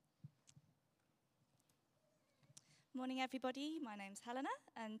Morning, everybody. My name's Helena,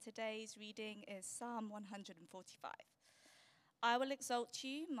 and today's reading is Psalm 145. I will exalt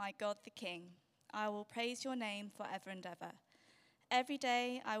you, my God the King. I will praise your name forever and ever. Every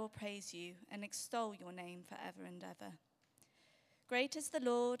day I will praise you and extol your name forever and ever. Great is the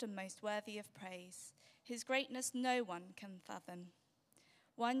Lord and most worthy of praise. His greatness no one can fathom.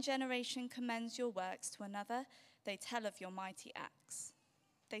 One generation commends your works to another. They tell of your mighty acts.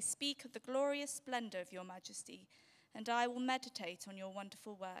 They speak of the glorious splendor of your majesty, and I will meditate on your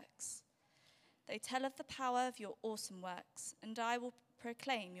wonderful works. They tell of the power of your awesome works, and I will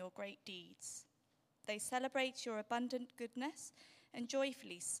proclaim your great deeds. They celebrate your abundant goodness and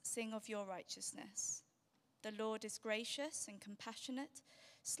joyfully sing of your righteousness. The Lord is gracious and compassionate,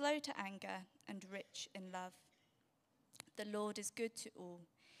 slow to anger, and rich in love. The Lord is good to all.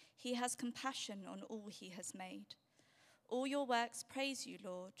 He has compassion on all he has made. All your works praise you,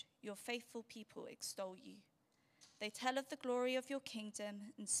 Lord. Your faithful people extol you. They tell of the glory of your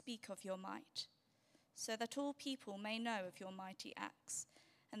kingdom and speak of your might, so that all people may know of your mighty acts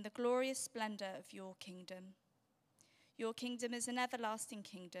and the glorious splendor of your kingdom. Your kingdom is an everlasting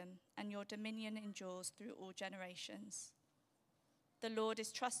kingdom, and your dominion endures through all generations. The Lord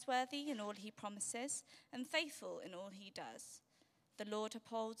is trustworthy in all he promises and faithful in all he does. The Lord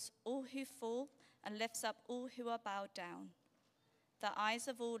upholds all who fall and lifts up all who are bowed down. The eyes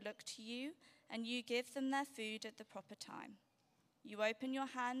of all look to you, and you give them their food at the proper time. You open your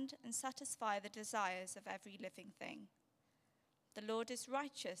hand and satisfy the desires of every living thing. The Lord is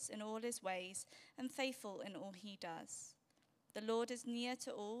righteous in all his ways and faithful in all he does. The Lord is near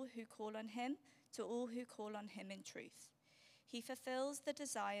to all who call on him, to all who call on him in truth. He fulfills the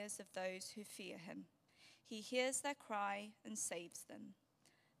desires of those who fear him. He hears their cry and saves them.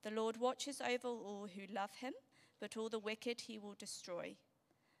 The Lord watches over all who love him, but all the wicked he will destroy.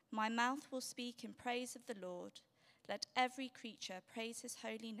 My mouth will speak in praise of the Lord. Let every creature praise his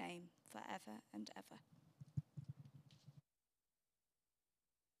holy name forever and ever.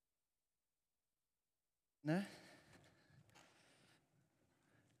 No?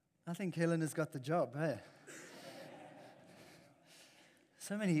 I think Helena's got the job, hey?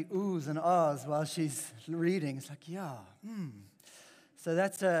 So many oohs and ahs while she's reading. It's like, So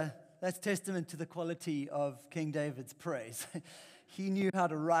that's testament to the quality of King David's praise. He knew how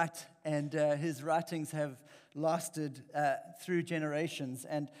to write, and his writings have lasted through generations.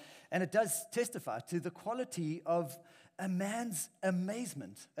 And it does testify to the quality of a man's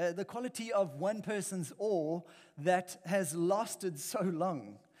amazement, the quality of one person's awe that has lasted so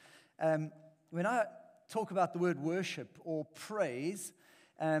long. When I talk about the word worship or praise,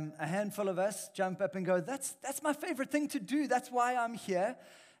 a handful of us jump up and go, that's my favorite thing to do. That's why I'm here.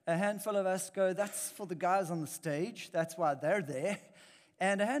 A handful of us go, that's for the guys on the stage. That's why they're there.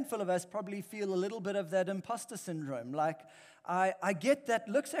 And a handful of us probably feel a little bit of that imposter syndrome. Like, I get that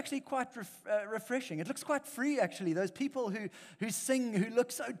looks actually quite refreshing. It looks quite free, actually. Those people who sing, who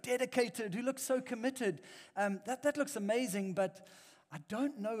look so dedicated, who look so committed, that looks amazing, but I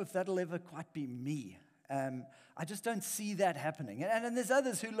don't know if that'll ever quite be me. I just don't see that happening. And there's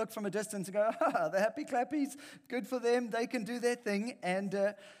others who look from a distance and go, the happy clappies, good for them. They can do their thing, and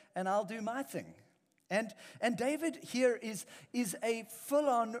I'll do my thing. And David here is a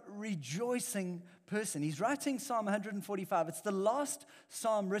full-on rejoicing person. He's writing Psalm 145. It's the last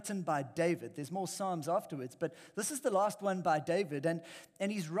psalm written by David. There's more psalms afterwards, but this is the last one by David. And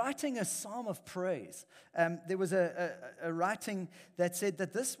he's writing a psalm of praise. There was a writing that said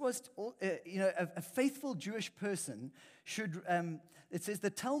that this was, a faithful Jewish person should, it says the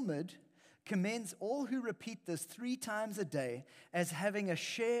Talmud commends all who repeat this 3 times a day as having a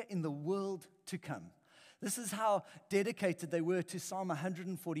share in the world to come. This is how dedicated they were to Psalm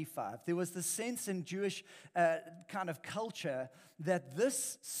 145. There was the sense in Jewish kind of culture that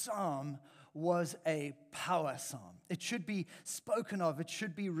this psalm was a power psalm. It should be spoken of. It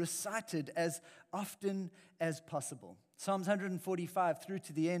should be recited as often as possible. Psalms 145 through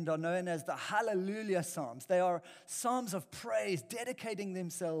to the end are known as the Hallelujah Psalms. They are psalms of praise, dedicating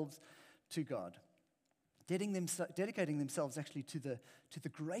themselves to God. Dedicating themselves actually to the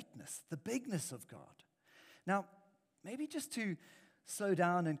greatness, the bigness of God. Now, maybe just to slow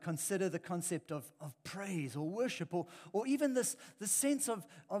down and consider the concept of praise or worship or even the sense of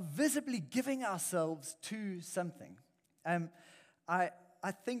visibly giving ourselves to something. I I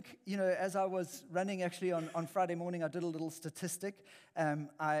think, as I was running actually on Friday morning, I did a little statistic.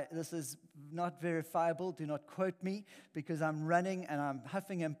 This is not verifiable. Do not quote me, because I'm running and I'm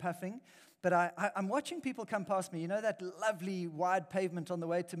huffing and puffing. But I'm watching people come past me. You know that lovely wide pavement on the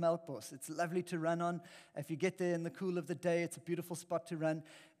way to Melkbos? It's lovely to run on. If you get there in the cool of the day, it's a beautiful spot to run.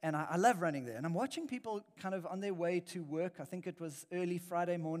 And I love running there. And I'm watching people kind of on their way to work. I think it was early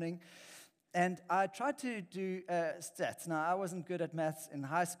Friday morning. And I tried to do stats. Now, I wasn't good at maths in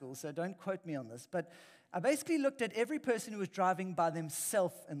high school, so don't quote me on this. But I basically looked at every person who was driving by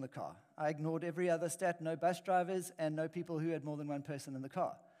themselves in the car. I ignored every other stat, no bus drivers and no people who had more than one person in the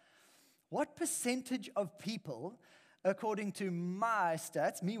car. What percentage of people, according to my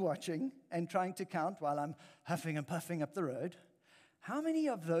stats, me watching and trying to count while I'm huffing and puffing up the road, how many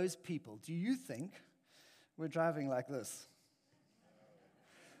of those people do you think were driving like this?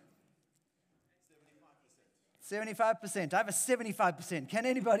 75%. I have a 75%. Can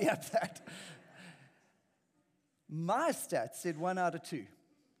anybody up that? My stats said 1 out of 2.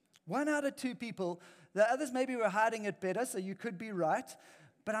 1 out of 2 people. The others maybe were hiding it better, so you could be right.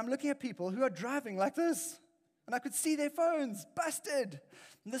 But I'm looking at people who are driving like this. And I could see their phones busted.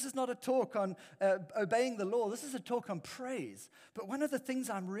 And this is not a talk on obeying the law. This is a talk on praise. But one of the things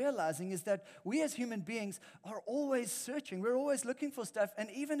I'm realizing is that we as human beings are always searching. We're always looking for stuff. And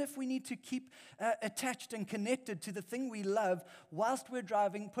even if we need to keep attached and connected to the thing we love whilst we're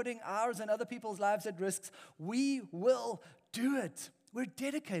driving, putting ours and other people's lives at risk, we will do it. We're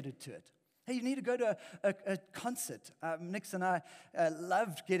dedicated to it. Hey, you need to go to a concert. Nix and I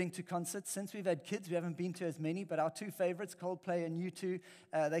loved getting to concerts. Since we've had kids, we haven't been to as many, but our 2 favorites, Coldplay and U2,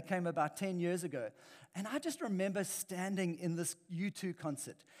 they came about 10 years ago. And I just remember standing in this U2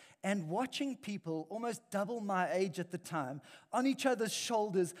 concert and watching people almost double my age at the time on each other's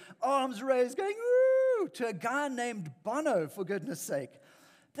shoulders, arms raised, going, woo, to a guy named Bono, for goodness sake.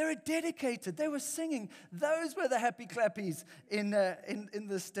 They were dedicated. They were singing. Those were the happy clappies in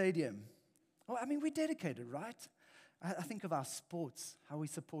the stadium. Well, I mean, we're dedicated, right? I think of our sports, how we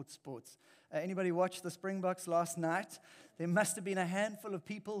support sports. Anybody watch the Springboks last night? There must have been a handful of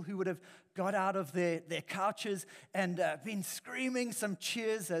people who would have got out of their couches and been screaming some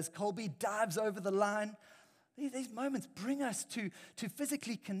cheers as Colby dives over the line. These moments bring us to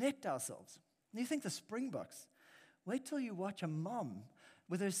physically connect ourselves. And you think the Springboks, wait till you watch a mom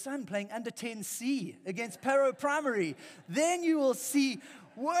with her son playing under 10C against Parow Primary. Then you will see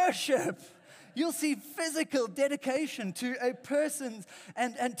worship. You'll see physical dedication to a person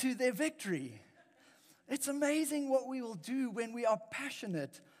and to their victory. It's amazing what we will do when we are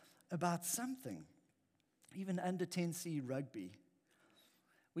passionate about something. Even under 10C rugby.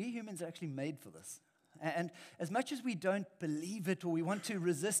 We humans are actually made for this. And as much as we don't believe it or we want to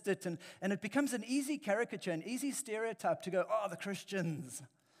resist it, and it becomes an easy caricature, an easy stereotype to go, oh, the Christians.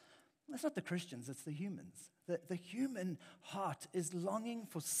 Well, it's not the Christians, it's the humans. The human heart is longing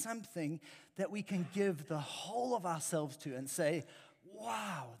for something that we can give the whole of ourselves to and say,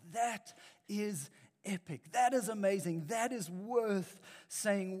 wow, that is epic. That is amazing. That is worth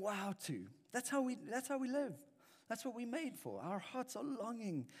saying wow to. That's how we live. That's what we're made for. Our hearts are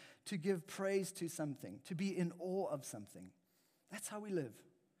longing to give praise to something, to be in awe of something. That's how we live.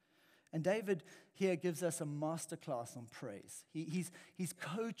 And David here gives us a masterclass on praise. He's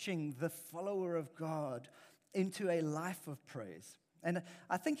coaching the follower of God into a life of praise. And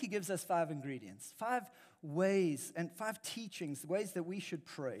I think he gives us 5 ingredients, 5 ways and 5 teachings, ways that we should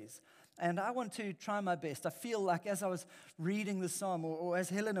praise. And I want to try my best. I feel like as I was reading the psalm, or as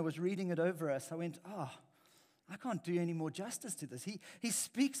Helena was reading it over us, I went, I can't do any more justice to this. He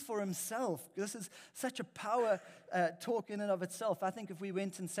speaks for himself. This is such a power talk in and of itself. I think if we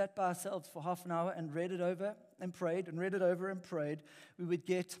went and sat by ourselves for half an hour and read it over and prayed and read it over and prayed, we would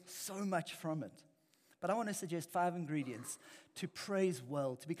get so much from it. But I want to suggest 5 ingredients to praise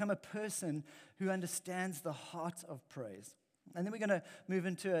well, to become a person who understands the heart of praise. And then we're going to move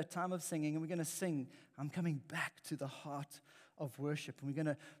into a time of singing, and we're going to sing, I'm coming back to the heart of worship. And we're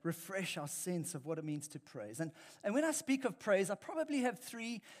going to refresh our sense of what it means to praise. And when I speak of praise, I probably have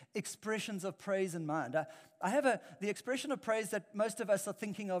 3 expressions of praise in mind. I have the expression of praise that most of us are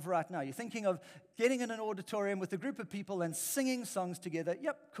thinking of right now. You're thinking of getting in an auditorium with a group of people and singing songs together.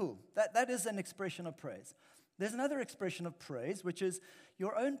 Yep, cool. That is an expression of praise. There's another expression of praise, which is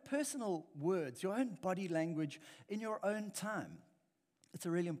your own personal words, your own body language in your own time. It's a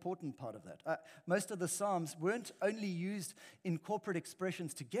really important part of that. Most of the Psalms weren't only used in corporate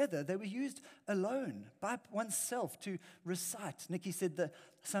expressions together, they were used alone, by oneself, to recite. Nikki said that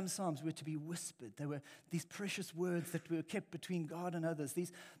some Psalms were to be whispered. They were these precious words that were kept between God and others,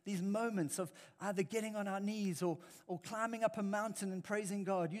 these moments of either getting on our knees or climbing up a mountain and praising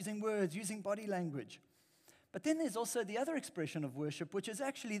God, using words, using body language. But then there's also the other expression of worship, which is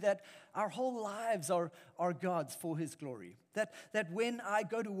actually that our whole lives are God's for His glory. That when I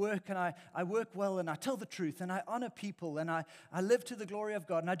go to work and I work well and I tell the truth and I honor people and I live to the glory of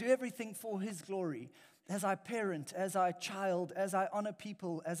God and I do everything for His glory, as I parent, as I child, as I honor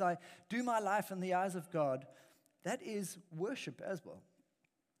people, as I do my life in the eyes of God, that is worship as well.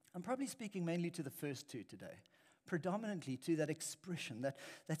 I'm probably speaking mainly to the first two today. Predominantly to that expression,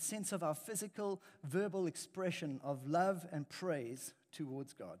 that sense of our physical, verbal expression of love and praise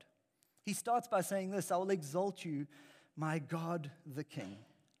towards God. He starts by saying this, I will exalt you, my God the King.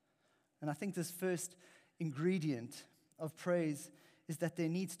 And I think this first ingredient of praise is that there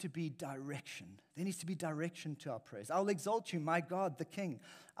needs to be direction. There needs to be direction to our praise. I will exalt you, my God the King.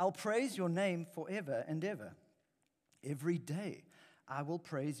 I'll praise your name forever and ever. Every day I will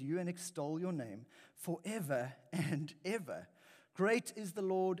praise you and extol your name forever and ever. Great is the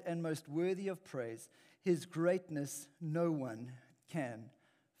Lord and most worthy of praise. His greatness no one can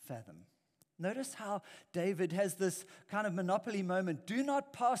fathom. Notice how David has this kind of monopoly moment. Do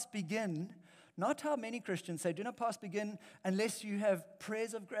not pass begin. Not how many Christians say, do not pass begin unless you have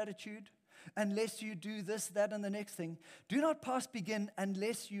prayers of gratitude, unless you do this, that, and the next thing. Do not pass begin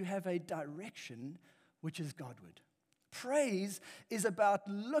unless you have a direction which is Godward. Praise is about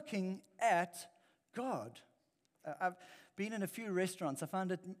looking at God. I've been in a few restaurants. I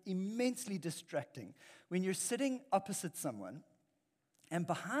found it immensely distracting when you're sitting opposite someone and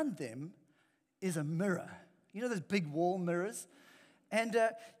behind them is a mirror. You know those big wall mirrors? And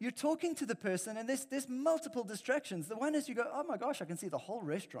you're talking to the person and there's multiple distractions. The one is you go, oh my gosh, I can see the whole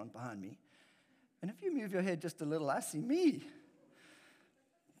restaurant behind me. And if you move your head just a little, I see me.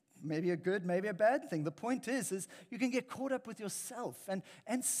 Maybe a good, maybe a bad thing. The point is you can get caught up with yourself.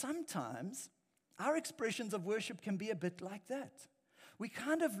 And sometimes our expressions of worship can be a bit like that. We're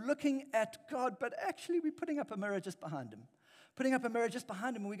kind of looking at God, but actually we're putting up a mirror just behind Him. Putting up a mirror just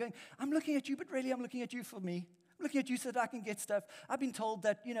behind Him, and we're going, I'm looking at you, but really I'm looking at you for me. I'm looking at you so that I can get stuff. I've been told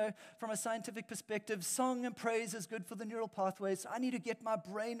that, from a scientific perspective, song and praise is good for the neural pathways. I need to get my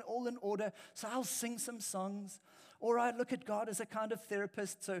brain all in order, so I'll sing some songs. Or I look at God as a kind of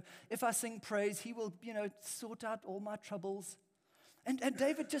therapist, so if I sing praise, He will, sort out all my troubles. And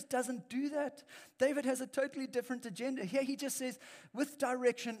David just doesn't do that. David has a totally different agenda. Here he just says, with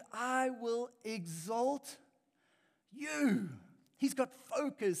direction, I will exalt you. He's got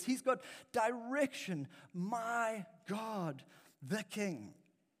focus. He's got direction. My God, the King.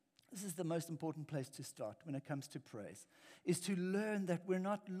 This is the most important place to start when it comes to praise, is to learn that we're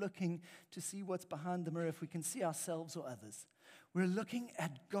not looking to see what's behind the mirror if we can see ourselves or others. We're looking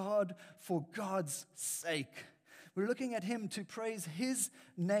at God for God's sake. We're looking at Him to praise His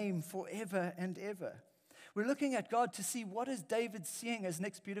name forever and ever. We're looking at God to see what is David seeing, as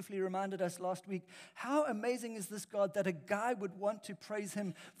Nick's beautifully reminded us last week. How amazing is this God that a guy would want to praise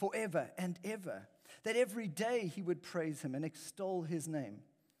Him forever and ever, that every day he would praise Him and extol His name,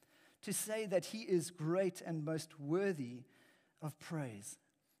 to say that He is great and most worthy of praise.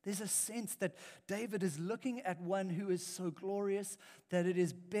 There's a sense that David is looking at one who is so glorious that it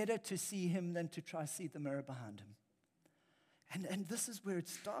is better to see Him than to try to see the mirror behind Him. And this is where it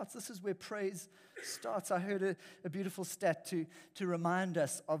starts. This is where praise starts. I heard a beautiful stat to remind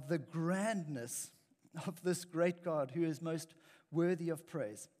us of the grandness of this great God who is most worthy of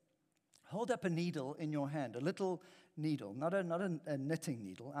praise. Hold up a needle in your hand, a little needle, not a knitting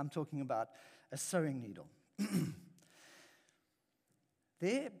needle. I'm talking about a sewing needle.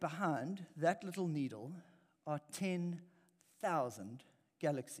 There behind that little needle are 10,000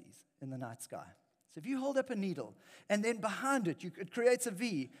 galaxies in the night sky. So if you hold up a needle, and then behind it, it creates a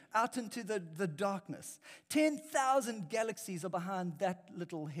V out into the darkness. 10,000 galaxies are behind that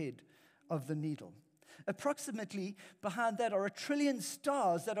little head of the needle. Approximately behind that are 1 trillion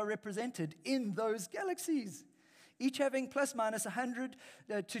stars that are represented in those galaxies, each having plus minus 100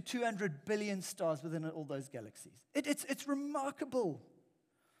 to 200 billion stars within all those galaxies. It's remarkable.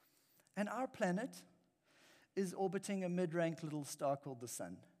 And our planet is orbiting a mid-ranked little star called the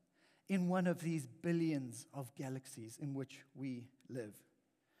Sun, in one of these billions of galaxies in which we live.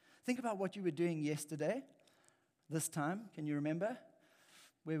 Think about what you were doing yesterday, this time. Can you remember?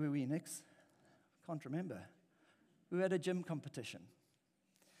 Where were we, Nix? Can't remember. We were at a gym competition.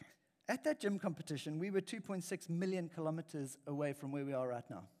 At that gym competition, we were 2.6 million kilometers away from where we are right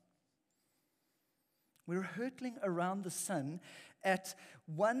now. We were hurtling around the sun at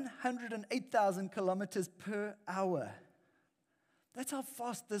 108,000 kilometers per hour. That's how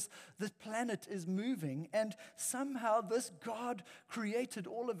fast this planet is moving. And somehow this God created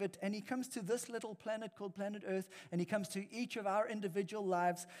all of it, and he comes to this little planet called planet Earth, and he comes to each of our individual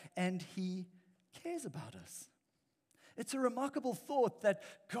lives, and he cares about us. It's a remarkable thought that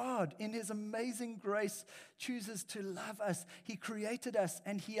God, in his amazing grace, chooses to love us. He created us,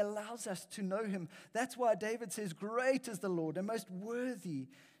 and he allows us to know him. That's why David says, "Great is the Lord, and most worthy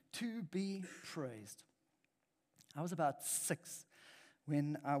to be praised." I was about 6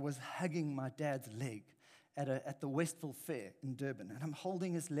 when I was hugging my dad's leg at the Westville Fair in Durban. And I'm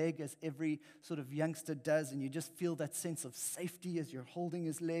holding his leg as every sort of youngster does, and you just feel that sense of safety as you're holding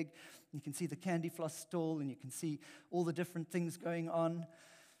his leg. You can see the candy floss stall, and you can see all the different things going on.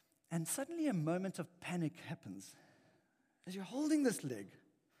 And suddenly a moment of panic happens. As you're holding this leg,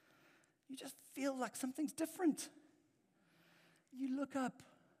 you just feel like something's different. You look up,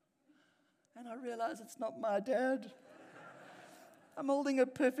 and I realize it's not my dad. I'm holding a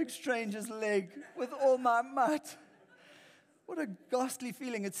perfect stranger's leg with all my might. What a ghastly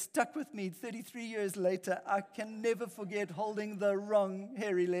feeling. It's stuck with me 33 years later. I can never forget holding the wrong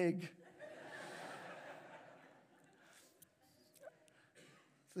hairy leg.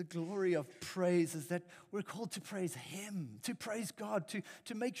 The glory of praise is that we're called to praise him, to praise God,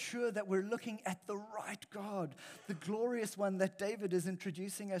 to make sure that we're looking at the right God, the glorious one that David is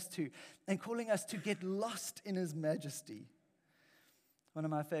introducing us to and calling us to get lost in his majesty. One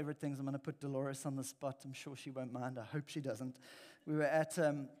of my favorite things, I'm going to put Dolores on the spot. I'm sure she won't mind. I hope she doesn't. We were at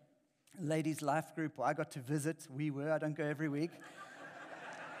Ladies Life Group, where I got to visit. I don't go every week.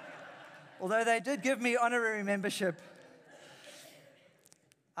 Although they did give me honorary membership.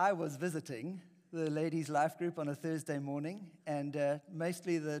 I was visiting the Ladies Life Group on a Thursday morning, and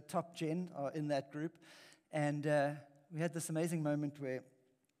mostly the top gen are in that group. And we had this amazing moment where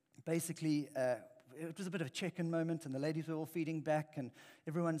basically it was a bit of a check-in moment, and the ladies were all feeding back, and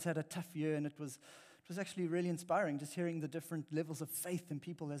everyone's had a tough year, and it was actually really inspiring just hearing the different levels of faith in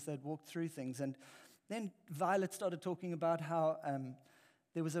people as they'd walked through things. And then Violet started talking about how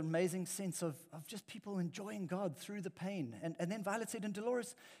there was an amazing sense of just people enjoying God through the pain. And then Violet said, "And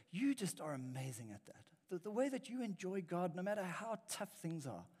Dolores, you just are amazing at that. The way that you enjoy God, no matter how tough things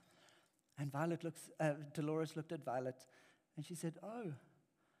are." And Dolores looked at Violet, and she said, "Oh,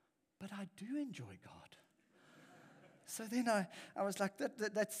 but I do enjoy God." So then I was like,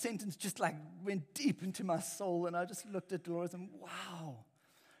 that sentence just like went deep into my soul, and I just looked at Dolores and wow.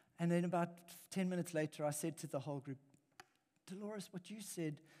 And then about 10 minutes later, I said to the whole group, "Dolores, what you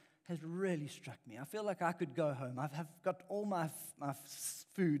said has really struck me. I feel like I could go home. I've got all my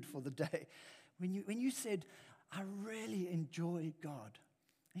food for the day. When you said, I really enjoy God."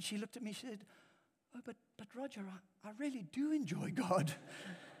 And she looked at me, she said, "Oh, but Roger, I really do enjoy God."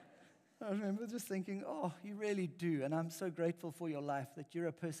 I remember just thinking, oh, you really do. And I'm so grateful for your life that you're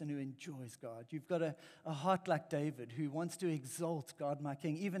a person who enjoys God. You've got a heart like David who wants to exalt God, my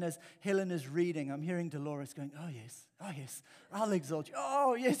King. Even as Helen is reading, I'm hearing Dolores going, oh, yes, I'll exalt you.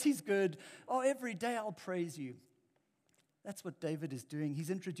 Oh, yes, he's good. Oh, every day I'll praise you. That's what David is doing.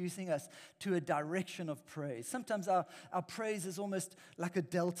 He's introducing us to a direction of praise. Sometimes our praise is almost like a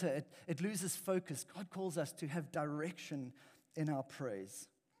delta. It loses focus. God calls us to have direction in our praise.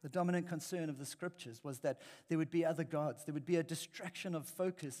 The dominant concern of the scriptures was that there would be other gods. There would be a distraction of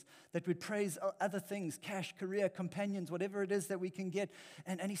focus that would praise other things, cash, career, companions, whatever it is that we can get.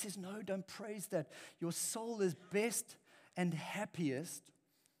 And he says, no, don't praise that. Your soul is best and happiest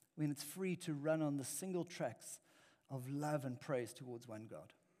when it's free to run on the single tracks of love and praise towards one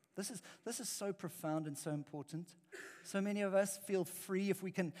God. This is so profound and so important. So many of us feel free if we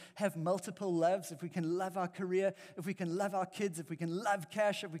can have multiple loves, if we can love our career, if we can love our kids, if we can love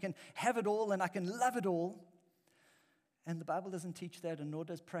cash, if we can have it all and I can love it all. And the Bible doesn't teach that, and nor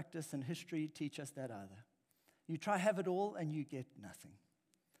does practice and history teach us that either. You try have it all and you get nothing.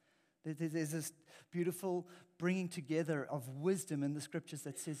 There's this beautiful bringing together of wisdom in the scriptures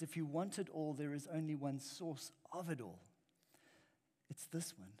that says if you want it all, there is only one source of it all. It's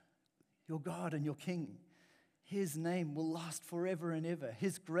this one, your God and your King. His name will last forever and ever.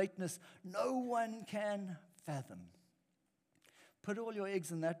 His greatness no one can fathom. Put all your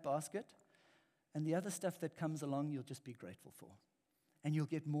eggs in that basket, and the other stuff that comes along, you'll just be grateful for. And you'll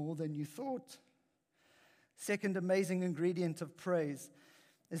get more than you thought. Second amazing ingredient of praise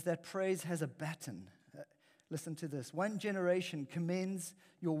is that praise has a baton. Listen to this. One generation commends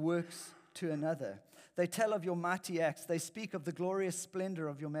your works to another. They tell of your mighty acts. They speak of the glorious splendor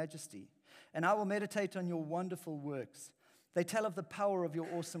of your majesty. And I will meditate on your wonderful works. They tell of the power of your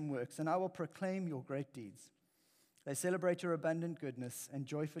awesome works, and I will proclaim your great deeds. They celebrate your abundant goodness and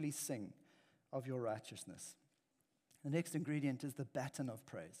joyfully sing of your righteousness. The next ingredient is the baton of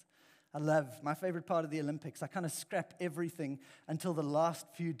praise. I love my favorite part of the Olympics. I kind of scrap everything until the last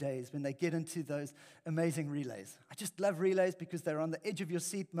few days when they get into those amazing relays. I just love relays because they're on the edge of your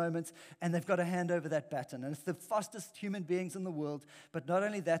seat moments and they've got to hand over that baton. And it's the fastest human beings in the world. But not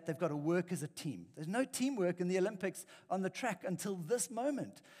only that, they've got to work as a team. There's no teamwork in the Olympics on the track until this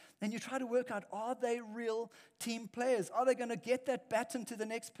moment. And you try to work out, are they real team players? Are they going to get that baton to the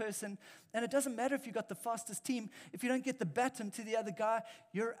next person? And it doesn't matter if you got the fastest team. If you don't get the baton to the other guy,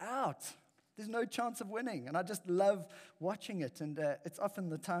 you're out. There's no chance of winning. And I just love watching it. And it's often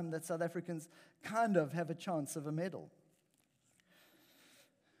the time that South Africans kind of have a chance of a medal.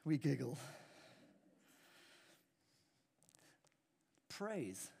 We giggle.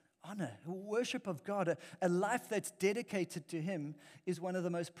 Praise. Honor, worship of God, a life that's dedicated to Him is one of the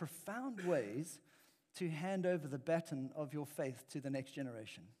most profound ways to hand over the baton of your faith to the next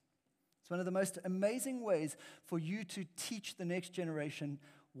generation. It's one of the most amazing ways for you to teach the next generation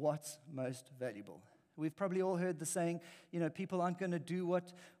what's most valuable. We've probably all heard the saying, people aren't going to do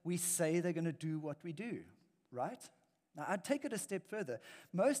what we say, they're going to do what we do, right? Now, I'd take it a step further.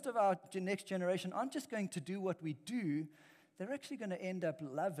 Most of our next generation aren't just going to do what we do, they're actually going to end up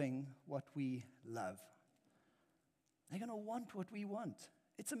loving what we love. They're going to want what we want.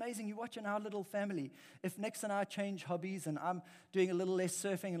 It's amazing. You watch in our little family, if Nix and I change hobbies and I'm doing a little less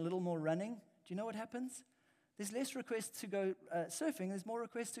surfing and a little more running, do you know what happens? There's less requests to go surfing. There's more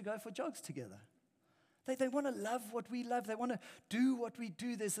requests to go for jogs together. They want to love what we love. They want to do what we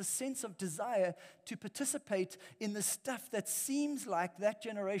do. There's a sense of desire to participate in the stuff that seems like that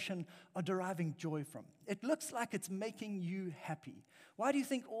generation are deriving joy from. It looks like it's making you happy. Why do you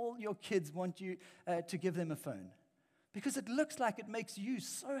think all your kids want you to give them a phone? Because it looks like it makes you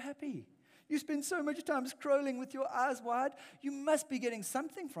so happy. You spend so much time scrolling with your eyes wide. You must be getting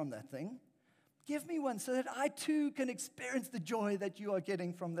something from that thing. Give me one so that I too can experience the joy that you are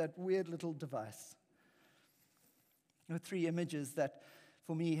getting from that weird little device. There are three images that,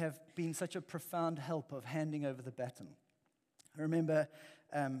 for me, have been such a profound help of handing over the baton. I remember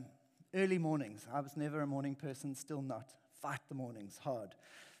early mornings. I was never a morning person, still not. Fight the mornings, hard.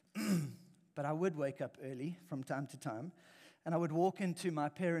 But I would wake up early from time to time, and I would walk into my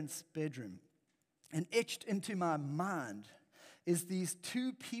parents' bedroom. And etched into my mind is these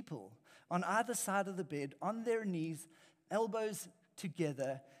two people on either side of the bed, on their knees, elbows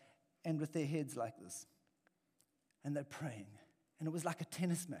together, and with their heads like this. And they're praying. And it was like a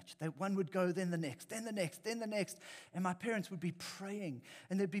tennis match. One would go, then the next, then the next, then the next. And my parents would be praying.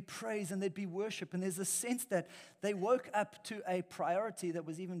 And there'd be praise and there'd be worship. And there's a sense that they woke up to a priority that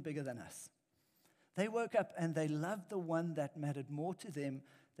was even bigger than us. They woke up and they loved the one that mattered more to them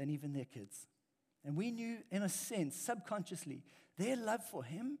than even their kids. And we knew, in a sense, subconsciously, their love for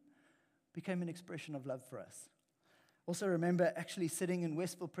Him became an expression of love for us. Also remember actually sitting in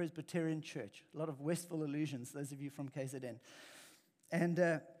Westville Presbyterian Church. A lot of Westville allusions, those of you from KZN.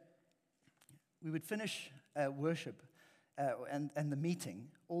 And we would finish worship and the meeting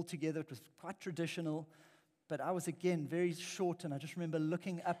all together. It was quite traditional, but I was, again, very short, and I just remember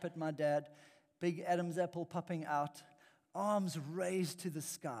looking up at my dad, big Adam's apple popping out, arms raised to the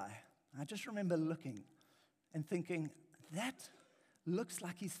sky. I just remember looking and thinking, that looks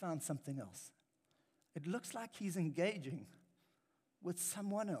like he's found something else. It looks like he's engaging with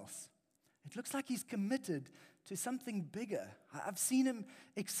someone else. It looks like he's committed to something bigger. I've seen him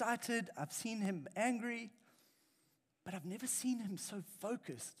excited. I've seen him angry. But I've never seen him so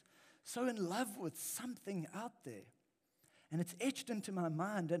focused, so in love with something out there. And it's etched into my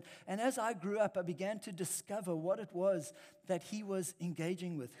mind. And as I grew up, I began to discover what it was that he was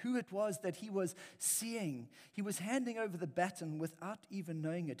engaging with, who it was that he was seeing. He was handing over the baton without even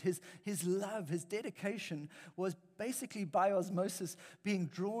knowing it. His love, his dedication was basically by osmosis being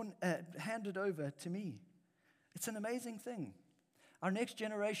handed over to me. It's an amazing thing. Our next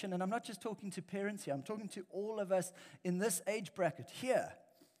generation, and I'm not just talking to parents here, I'm talking to all of us in this age bracket here.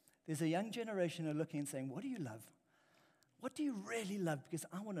 There's a young generation who are looking and saying, what do you love? What do you really love? Because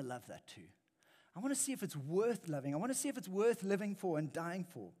I want to love that too. I want to see if it's worth loving. I want to see if it's worth living for and dying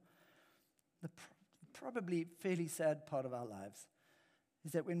for. The probably fairly sad part of our lives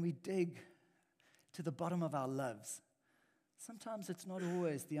is that when we dig to the bottom of our loves, sometimes it's not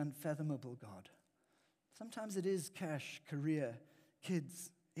always the unfathomable God. Sometimes it is cash, career, kids,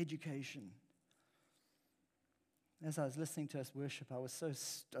 education. As I was listening to us worship, I was so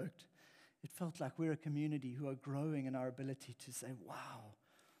stoked. It felt like we're a community who are growing in our ability to say, wow,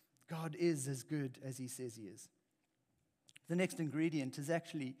 God is as good as he says he is. The next ingredient is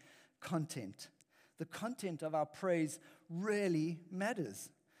actually content. The content of our praise really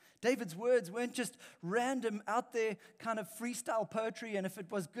matters. David's words weren't just random, out there kind of freestyle poetry, and if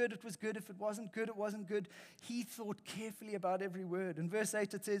it was good, it was good. If it wasn't good, it wasn't good. He thought carefully about every word. In verse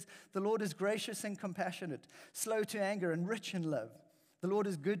 8 it says, "The Lord is gracious and compassionate, slow to anger and rich in love. The Lord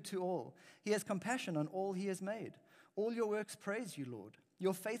is good to all. He has compassion on all he has made. All your works praise you, Lord.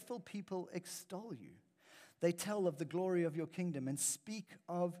 Your faithful people extol you. They tell of the glory of your kingdom and speak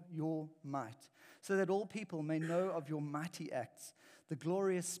of your might, so that all people may know of your mighty acts, the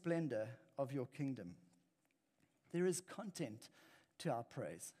glorious splendor of your kingdom." There is content to our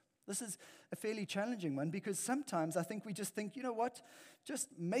praise. This is a fairly challenging one because sometimes I think we just think, you know what,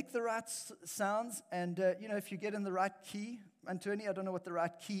 just make the right sounds and, if you get in the right key, Antonia, I don't know what the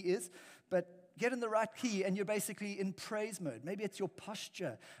right key is, but get in the right key and you're basically in praise mode. Maybe it's your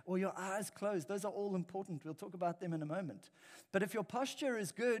posture or your eyes closed. Those are all important. We'll talk about them in a moment. But if your posture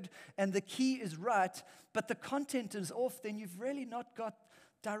is good and the key is right, but the content is off, then you've really not got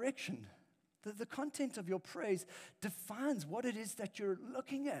direction. The content of your praise defines what it is that you're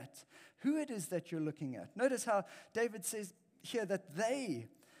looking at, who it is that you're looking at. Notice how David says here that they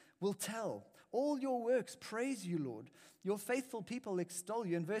will tell. All your works praise you, Lord. Your faithful people extol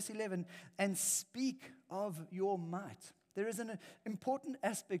you. In verse 11, and speak of your might. There is an important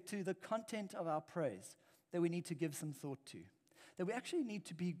aspect to the content of our praise that we need to give some thought to, that we actually need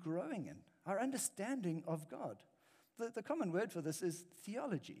to be growing in, our understanding of God. The common word for this is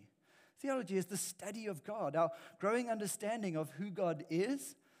theology. Theology is the study of God, our growing understanding of who God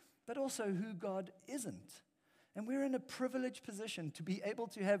is, but also who God isn't. And we're in a privileged position to be able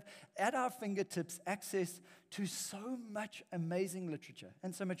to have at our fingertips access to so much amazing literature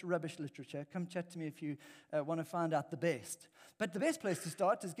and so much rubbish literature. Come chat to me if you want to find out the best. But the best place to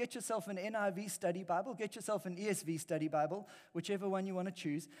start is get yourself an NIV study Bible, get yourself an ESV study Bible, whichever one you want to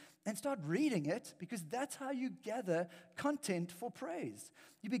choose, and start reading it because that's how you gather content for praise.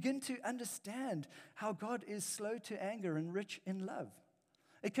 You begin to understand how God is slow to anger and rich in love.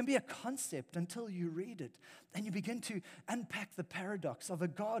 It can be a concept until you read it, and you begin to unpack the paradox of a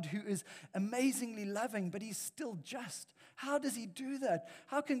God who is amazingly loving, but he's still just. How does he do that?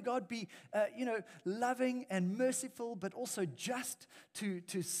 How can God be, loving and merciful, but also just to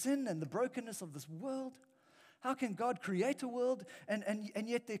sin and the brokenness of this world? How can God create a world, and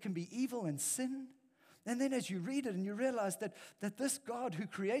yet there can be evil and sin? And then as you read it and you realize that this God who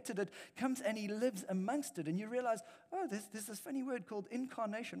created it comes and he lives amongst it, and you realize, oh, there's this funny word called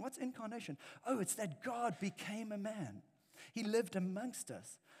incarnation. What's incarnation? Oh, it's that God became a man. He lived amongst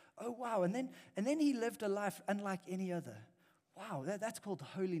us. Oh, wow. And then he lived a life unlike any other. Wow, that's called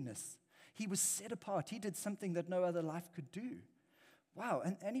holiness. He was set apart. He did something that no other life could do. Wow,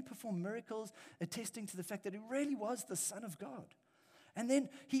 and he performed miracles attesting to the fact that he really was the Son of God. And then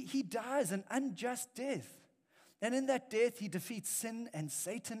he dies an unjust death. And in that death, he defeats sin and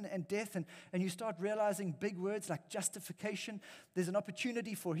Satan and death. And you start realizing big words like justification. There's an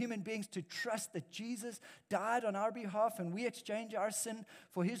opportunity for human beings to trust that Jesus died on our behalf, and we exchange our sin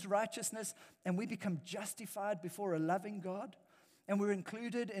for his righteousness, and we become justified before a loving God. And we're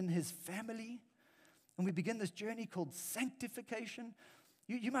included in his family. And we begin this journey called sanctification.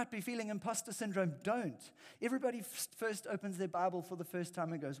 You might be feeling imposter syndrome. Don't. Everybody first opens their Bible for the first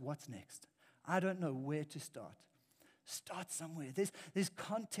time and goes, what's next? I don't know where to start. Start somewhere. There's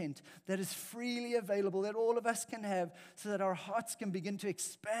content that is freely available that all of us can have so that our hearts can begin to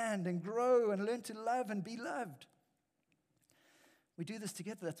expand and grow and learn to love and be loved. We do this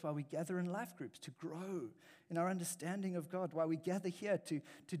together. That's why we gather in life groups, to grow in our understanding of God, why we gather here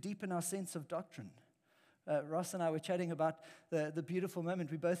to deepen our sense of doctrine. Ross and I were chatting about the beautiful moment.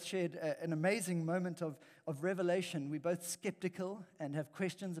 We both shared an amazing moment of revelation. We're both skeptical and have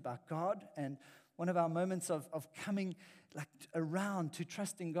questions about God. And one of our moments of coming around to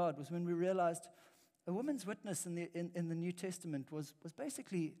trusting God was when we realized a woman's witness in the New Testament was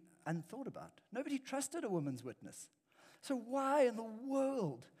basically unthought about. Nobody trusted a woman's witness. So why in the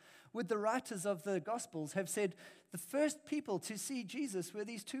world would the writers of the Gospels have said the first people to see Jesus were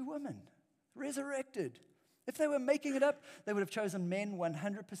these two women, resurrected? If they were making it up, they would have chosen men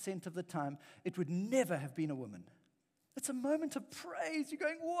 100% of the time. It would never have been a woman. It's a moment of praise. You're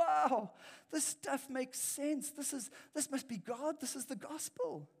going, wow, this stuff makes sense. This must be God. This is the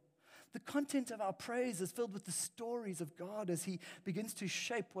gospel. The content of our praise is filled with the stories of God as he begins to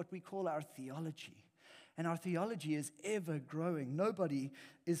shape what we call our theology. And our theology is ever growing. Nobody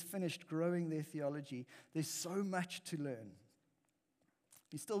is finished growing their theology. There's so much to learn.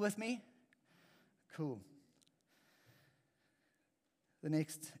 You still with me? Cool. The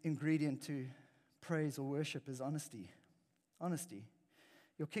next ingredient to praise or worship is honesty. Honesty.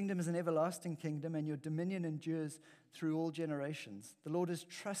 Your kingdom is an everlasting kingdom, and your dominion endures through all generations. The Lord is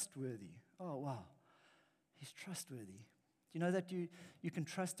trustworthy. Oh, wow. He's trustworthy. Do you know that you can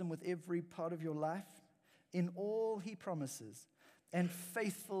trust him with every part of your life? In all he promises, and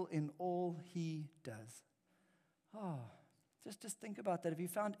faithful in all he does. Oh, just think about that. Have you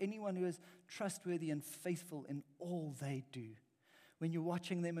found anyone who is trustworthy and faithful in all they do? When you're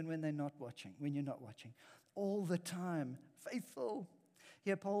watching them and when they're not watching, when you're not watching. All the time, faithful.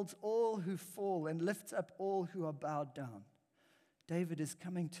 He upholds all who fall and lifts up all who are bowed down. David is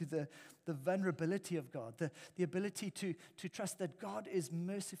coming to the vulnerability of God, the ability to trust that God is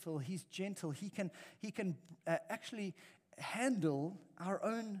merciful, he's gentle, he can actually handle our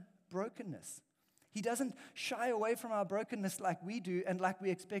own brokenness. He doesn't shy away from our brokenness like we do and like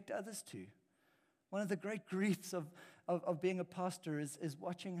we expect others to. One of the great griefs of being a pastor is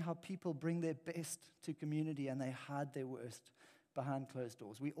watching how people bring their best to community and they hide their worst behind closed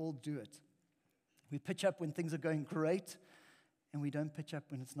doors. We all do it. We pitch up when things are going great, and we don't pitch up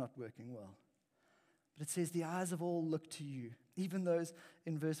when it's not working well. But it says, the eyes of all look to you, even those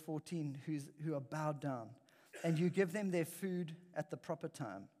in verse 14 who are bowed down, and you give them their food at the proper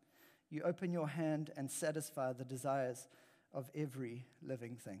time. You open your hand and satisfy the desires of every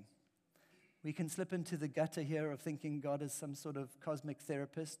living thing. We can slip into the gutter here of thinking God is some sort of cosmic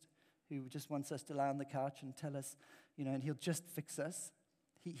therapist who just wants us to lie on the couch and tell us, and he'll just fix us.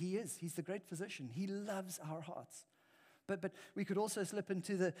 He is. He's the great physician. He loves our hearts. But we could also slip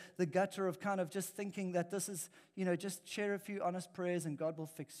into the gutter of kind of just thinking that this is, just share a few honest prayers and God will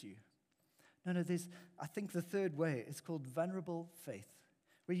fix you. No, I think the third way is called vulnerable faith,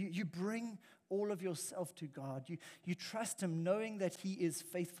 where you bring all of yourself to God. You trust him knowing that he is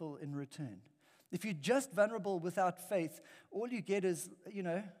faithful in return. If you're just vulnerable without faith, all you get is,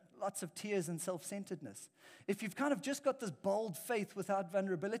 lots of tears and self-centeredness. If you've kind of just got this bold faith without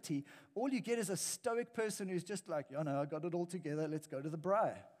vulnerability, all you get is a stoic person who's just like, I got it all together, let's go to the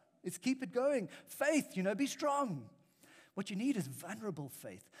braai. Let's keep it going. Faith, be strong. What you need is vulnerable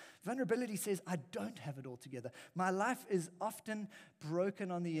faith. Vulnerability says, I don't have it all together. My life is often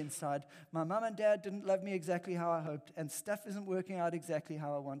broken on the inside. My mom and dad didn't love me exactly how I hoped, and stuff isn't working out exactly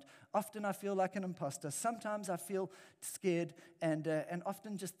how I want. Often I feel like an imposter. Sometimes I feel scared, and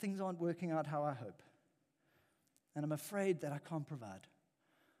often just things aren't working out how I hope. And I'm afraid that I can't provide.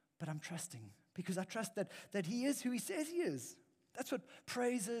 But I'm trusting, because I trust that he is who he says he is. That's what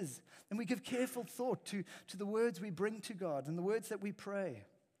praise is. And we give careful thought to the words we bring to God and the words that we pray.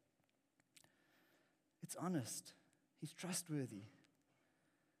 It's honest. He's trustworthy.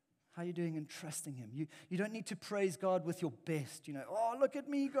 How are you doing in trusting him? You don't need to praise God with your best. Oh, look at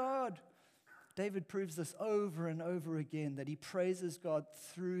me, God. David proves this over and over again, that he praises God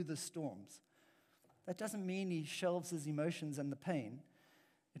through the storms. That doesn't mean he shelves his emotions and the pain.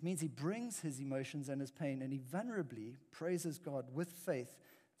 It means he brings his emotions and his pain, and he vulnerably praises God with faith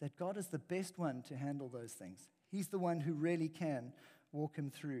that God is the best one to handle those things. He's the one who really can walk him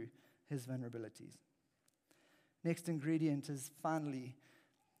through his vulnerabilities. Next ingredient is, finally,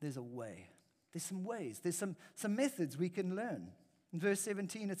 there's a way. There's some ways. There's some methods we can learn. In verse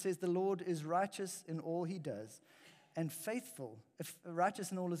 17, it says, the Lord is righteous in all he does, and faithful,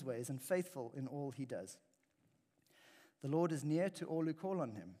 righteous in all his ways, and faithful in all he does. The Lord is near to all who call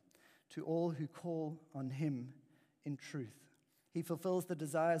on him, to all who call on him in truth. He fulfills the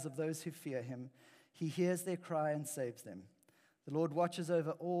desires of those who fear him. He hears their cry and saves them. The Lord watches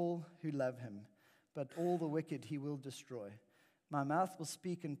over all who love him, but all the wicked he will destroy. My mouth will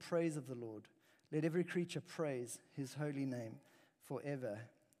speak in praise of the Lord. Let every creature praise his holy name forever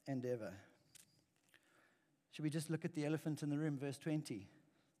and ever. Should we just look at the elephant in the room, verse 20?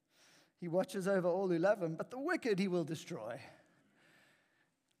 He watches over all who love him, but the wicked he will destroy.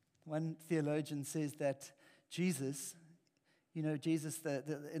 One theologian says that Jesus, Jesus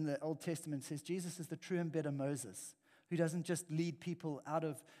in the Old Testament says Jesus is the true and better Moses, who doesn't just lead people out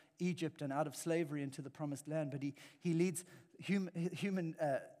of Egypt and out of slavery into the promised land, but he leads human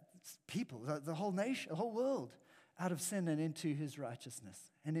people, the whole nation, the whole world, out of sin and into his righteousness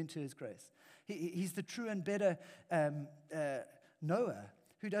and into his grace. He's the true and better Noah,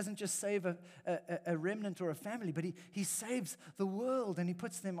 who doesn't just save a remnant or a family, but he saves the world and he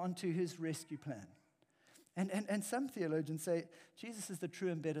puts them onto his rescue plan. And some theologians say Jesus is the true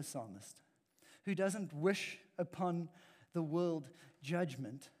and better psalmist, who doesn't wish upon the world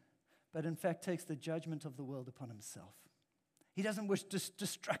judgment, but in fact takes the judgment of the world upon himself. He doesn't wish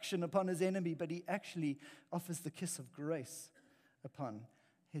destruction upon his enemy, but he actually offers the kiss of grace upon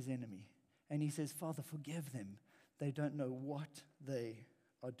his enemy. And he says, Father, forgive them. They don't know what they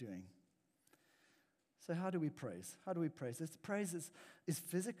are doing. So how do we praise? How do we praise? This praise is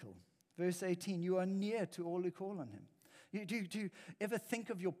physical. Verse 18, you are near to all who call on him. Do you ever think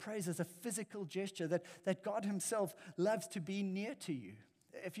of your praise as a physical gesture that God himself loves to be near to you?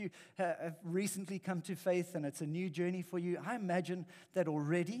 If you have recently come to faith and it's a new journey for you, I imagine that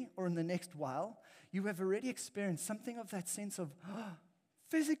already or in the next while, you have already experienced something of that sense of,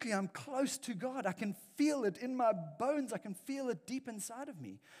 physically, I'm close to God. I can feel it in my bones. I can feel it deep inside of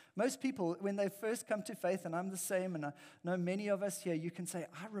me. Most people, when they first come to faith, and I'm the same, and I know many of us here, you can say,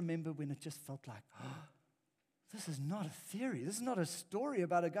 I remember when it just felt like, this is not a theory. This is not a story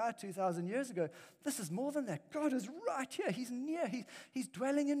about a guy 2,000 years ago. This is more than that. God is right here. He's near. He's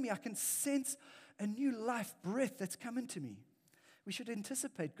dwelling in me. I can sense a new life breath that's come into me. We should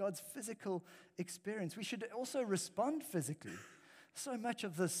anticipate God's physical experience. We should also respond physically. So much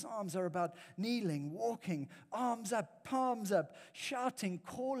of the Psalms are about kneeling, walking, arms up, palms up, shouting,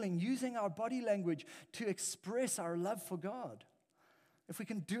 calling, using our body language to express our love for God. If we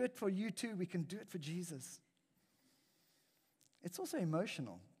can do it for you too, we can do it for Jesus. It's also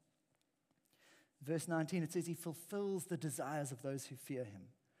emotional. Verse 19, it says he fulfills the desires of those who fear him.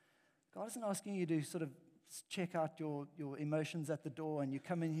 God isn't asking you to sort of check out your emotions at the door and you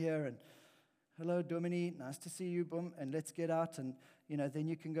come in here and, hello, Domini, nice to see you, boom, and let's get out and, then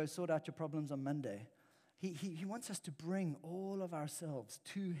you can go sort out your problems on Monday. He wants us to bring all of ourselves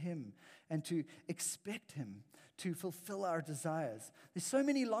to him and to expect him to fulfill our desires. There's so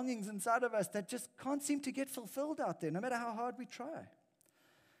many longings inside of us that just can't seem to get fulfilled out there, no matter how hard we try.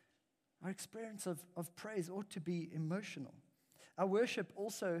 Our experience of praise ought to be emotional. Our worship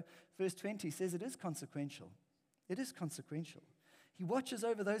also, verse 20, says it is consequential. It is consequential. He watches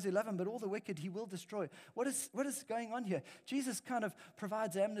over those who love him, but all the wicked he will destroy. What is going on here? Jesus kind of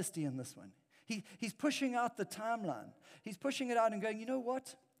provides amnesty in this one. He's pushing out the timeline. He's pushing it out and going, you know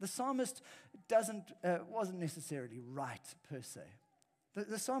what? The psalmist wasn't necessarily right per se.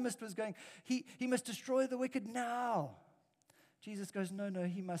 The psalmist was going, he must destroy the wicked now. Jesus goes, no,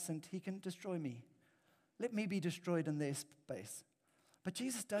 he mustn't. He can destroy me. Let me be destroyed in their space. But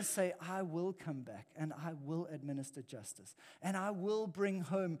Jesus does say, I will come back and I will administer justice. And I will bring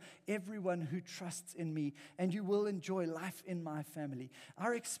home everyone who trusts in me. And you will enjoy life in my family.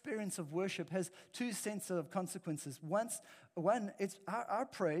 Our experience of worship has two sets of consequences. One, it's our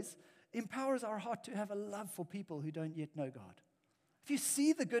praise empowers our heart to have a love for people who don't yet know God. If you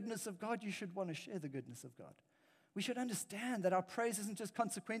see the goodness of God, you should want to share the goodness of God. We should understand that our praise isn't just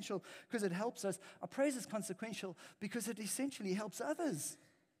consequential because it helps us. Our praise is consequential because it essentially helps others.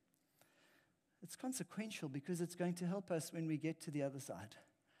 It's consequential because it's going to help us when we get to the other side.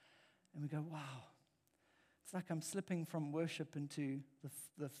 And we go, wow. It's like I'm slipping from worship into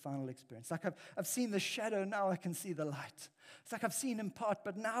the final experience. Like I've seen the shadow, now I can see the light. It's like I've seen in part,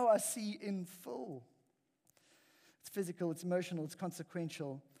 but now I see in full. It's physical, it's emotional, it's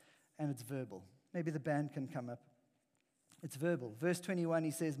consequential, and it's verbal. Maybe the band can come up. It's verbal. Verse 21, he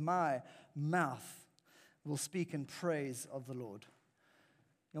says, my mouth will speak in praise of the Lord.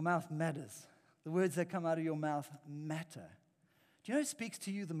 Your mouth matters. The words that come out of your mouth matter. Do you know who speaks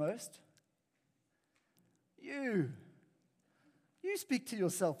to you the most? You. You speak to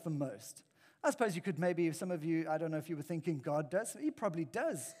yourself the most. I suppose you could maybe, some of you, I don't know if you were thinking God does. He probably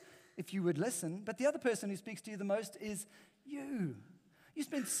does if you would listen. But the other person who speaks to you the most is you. You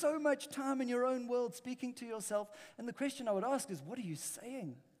spend so much time in your own world speaking to yourself. And the question I would ask is, what are you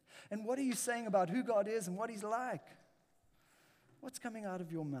saying? And what are you saying about who God is and what he's like? What's coming out of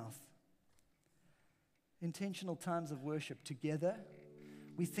your mouth? Intentional times of worship together.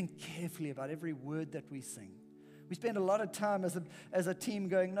 We think carefully about every word that we sing. We spend a lot of time as a team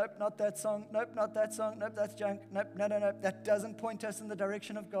going, nope, not that song. Nope, not that song. Nope, that's junk. Nope, no. That doesn't point us in the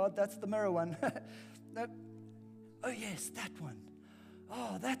direction of God. That's the mirror one. Nope. Oh, yes, that one.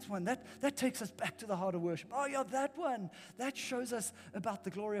 Oh, that one, that takes us back to the heart of worship. Oh, yeah, that one, that shows us about the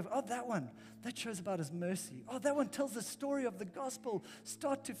glory of, oh, that one, that shows about his mercy. Oh, that one tells the story of the gospel,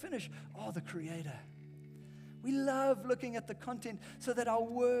 start to finish. Oh, the Creator. We love looking at the content so that our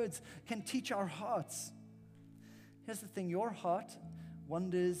words can teach our hearts. Here's the thing, your heart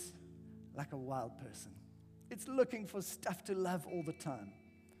wanders like a wild person. It's looking for stuff to love all the time.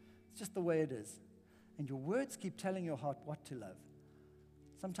 It's just the way it is. And your words keep telling your heart what to love.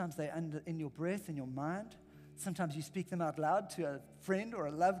 Sometimes they're in your breath, in your mind. Sometimes you speak them out loud to a friend or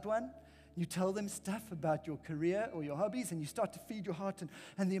a loved one. You tell them stuff about your career or your hobbies, and you start to feed your heart,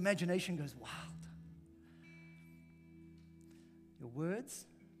 and the imagination goes wild. Your words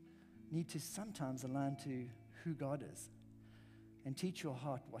need to sometimes align to who God is. and teach your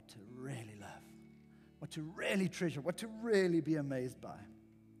heart what to really love, what to really treasure, what to really be amazed by.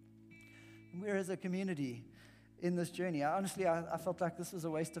 And we're as a community in this journey. I felt like this was a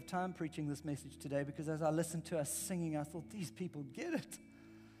waste of time preaching this message today, because as I listened to us singing, I thought, these people get it.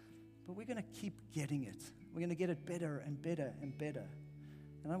 But we're going to keep getting it. We're going to get it better and better and better.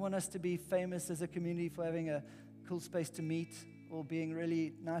 And I want us to be famous as a community for having a cool space to meet, or being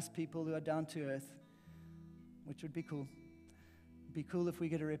really nice people who are down to earth, which would be cool. It'd be cool if we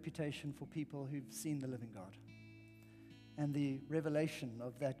get a reputation for people who've seen the living God. And the revelation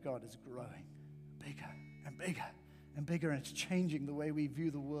of that God is growing bigger and bigger and bigger, and it's changing the way we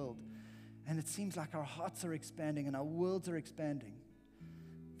view the world. And it seems like our hearts are expanding and our worlds are expanding.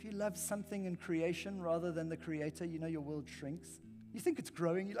 If you love something in creation rather than the creator, you know your world shrinks. You think it's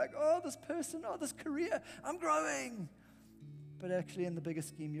growing. You're like, oh, this person, oh, this career, I'm growing. But actually, in the bigger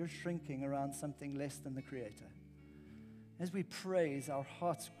scheme, you're shrinking around something less than the creator. As we praise, our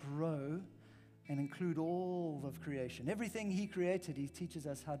hearts grow and include all of creation. Everything he created, he teaches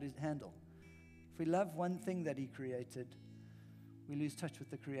us how to handle. If we love one thing that he created, we lose touch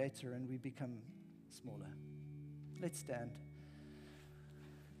with the creator and we become smaller. Let's stand.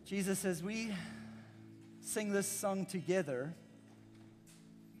 Jesus, as we sing this song together,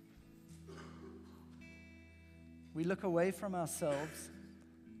 we look away from ourselves.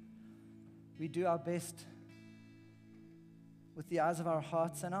 We do our best with the eyes of our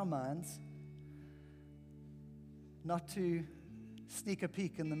hearts and our minds not to sneak a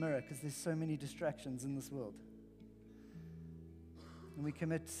peek in the mirror, because there's so many distractions in this world. And we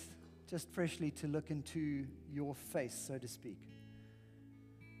commit just freshly to look into your face, so to speak,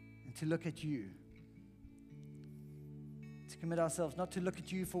 and to look at you. To commit ourselves not to look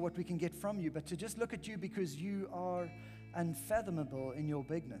at you for what we can get from you, but to just look at you because you are unfathomable in your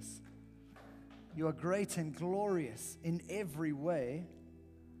bigness. You are great and glorious in every way.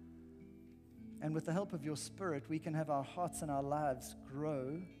 And with the help of your Spirit, we can have our hearts and our lives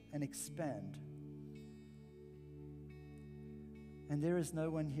grow and expand. And there is no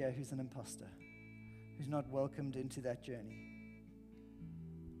one here who's an imposter, who's not welcomed into that journey.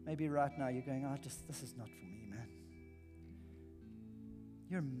 Maybe right now you're going, this is not for me, man.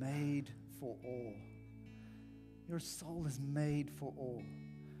 You're made for all. Your soul is made for all.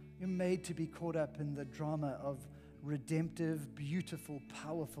 You're made to be caught up in the drama of redemptive, beautiful,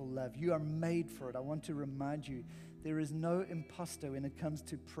 powerful love. You are made for it. I want to remind you, there is no imposter when it comes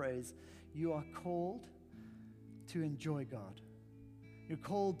to praise. You are called to enjoy God. You're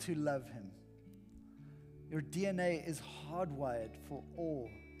called to love Him. Your DNA is hardwired for awe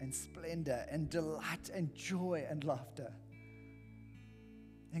and splendor and delight and joy and laughter.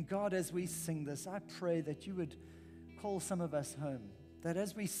 And God, as we sing this, I pray that you would call some of us home. That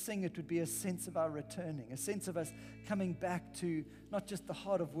as we sing, it would be a sense of our returning, a sense of us coming back to not just the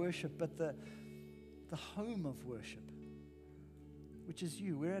heart of worship, but the home of worship, which is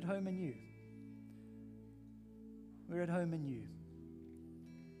you. We're at home in you. We're at home in you.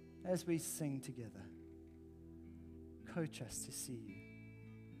 As we sing together, coach us to see you.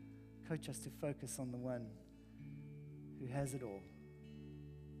 Coach us to focus on the one who has it all.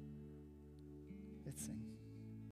 Let's sing.